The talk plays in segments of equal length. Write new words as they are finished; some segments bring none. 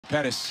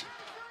Pettis.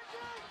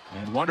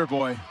 And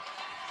Wonderboy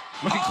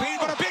looking clean,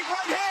 but a big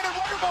right hand, and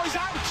Wonderboy's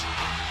out.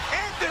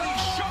 Anthony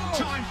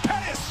Showtime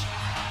Pettis.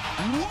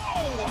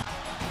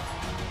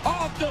 Whoa!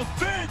 Off the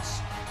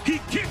fence. He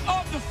kicked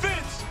off the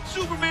fence.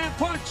 Superman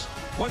punch.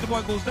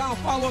 Wonderboy goes down.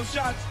 Follow-up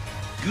shots.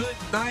 Good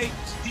night,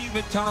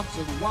 Stephen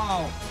Thompson.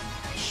 Wow.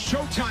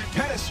 Showtime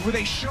Pettis with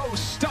a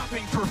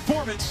show-stopping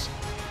performance.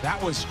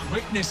 That was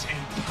greatness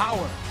and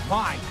power.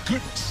 My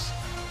goodness.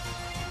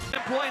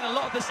 Employing a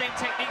lot of the same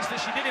techniques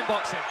that she did in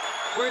boxing.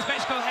 Whereas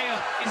Mexico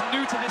Haya is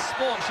new to this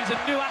sport. She's a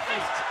new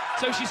athlete.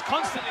 So she's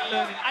constantly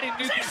learning, adding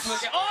new things to her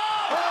game.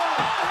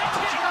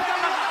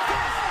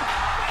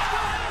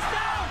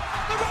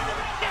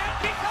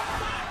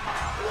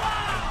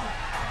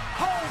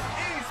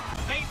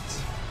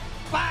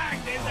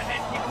 Bang! There's a head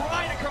kick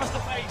right across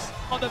the face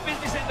on the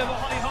business end of a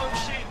Holly Holm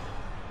shin.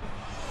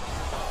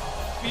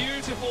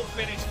 Beautiful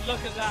finish.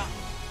 Look at that.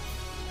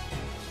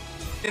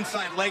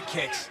 Inside leg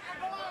kicks.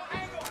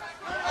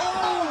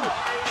 Oh!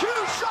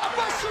 Huge shot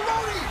by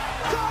Cerrone!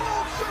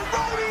 Donald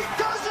Cerrone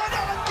does it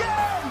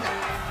again!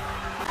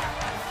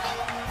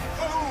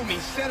 Boom!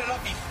 He set it up.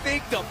 He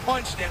faked the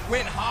punch that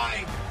went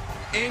high.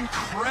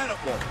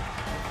 Incredible.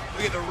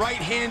 Look at the right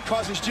hand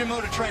causes Jimmo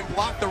to try and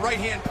block the right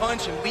hand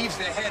punch and leaves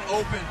the head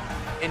open.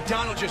 And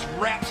Donald just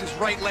wraps his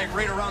right leg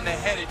right around the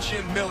head of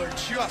Jim Miller.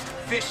 Just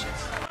vicious.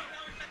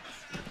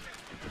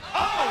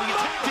 Oh, he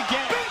attacked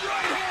again. Big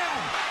right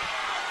hand.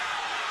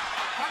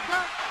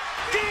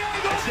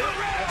 Diego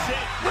That's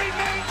it.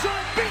 remains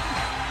unbeaten.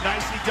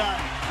 Nicely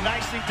done.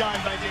 Nicely done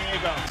by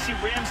Diego. See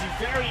Ramsey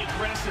very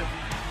aggressive.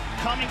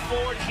 Coming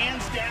forward,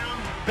 hands down,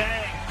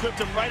 bang. Clipped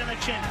him right on the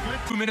chin. Good.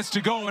 2 minutes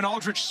to go, and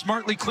Aldrich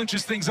smartly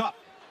clinches things up.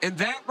 And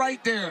that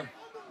right there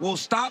will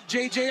stop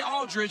J.J.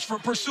 Aldrich from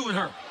pursuing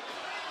her.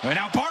 And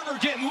now Barber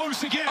getting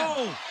loose again.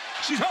 Oh,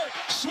 she's hurt.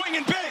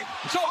 Swinging big.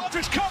 So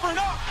Aldrich covering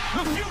up.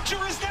 The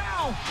future is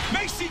now.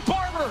 Macy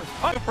Barber.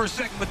 For a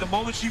second, but the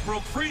moment she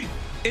broke free,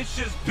 it's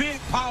just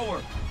big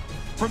power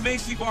from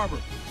Macy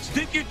Barber.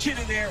 Stick your chin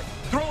in there.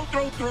 Throw,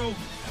 throw, throw.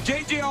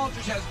 J.J.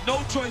 Aldrich has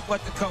no choice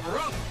but to cover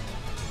up.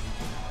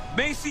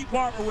 Macy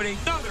Barber with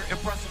another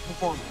impressive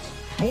performance.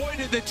 Boy,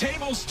 did the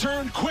tables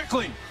turn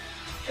quickly.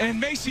 And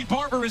Macy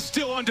Barber is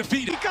still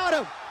undefeated. He got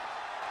him.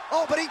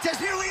 Oh, but he just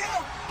nearly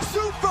out.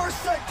 Super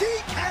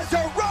Sadiq has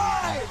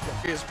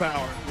arrived. His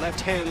power.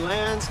 Left hand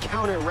lands,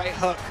 counter right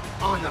hook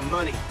on the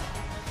money.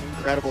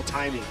 Incredible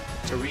timing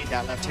to read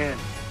that left hand.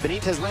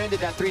 Benitez landed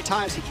that 3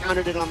 times. He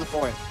countered it on the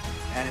 4th.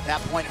 And at that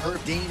point,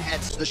 Herb Dean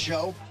heads the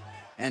show.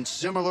 And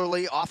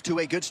similarly, off to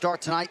a good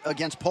start tonight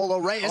against Polo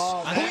Reyes. Oh,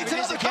 Who hits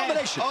another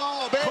combination?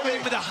 Oh, baby. Put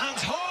him with the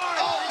hands hard.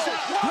 Oh,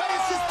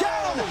 Reyes is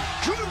down.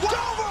 Drew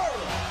Dober.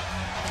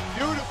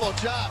 Beautiful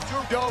job,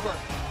 Drew Dober.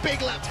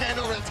 Big left hand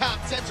over the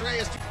top, sends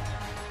Reyes.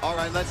 All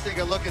right, let's take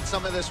a look at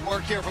some of this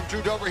work here from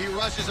Drew Dober. He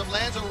rushes him,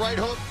 lands a right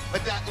hook,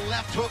 but that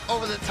left hook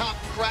over the top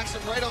cracks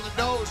him right on the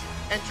nose.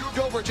 And Drew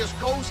Dober just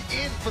goes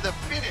in for the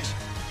finish.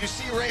 You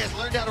see Reyes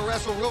learned how to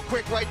wrestle real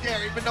quick right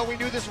there, even though we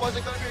knew this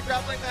wasn't going to be a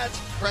grappling match.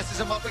 Presses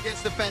him up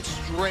against the fence,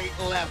 straight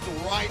left,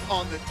 right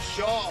on the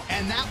jaw.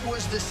 And that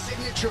was the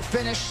signature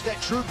finish that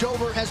Drew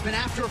Dober has been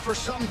after for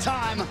some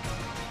time.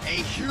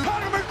 A huge...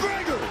 Conor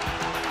McGregor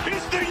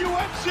is the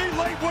UFC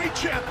lightweight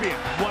champion.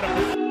 What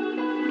a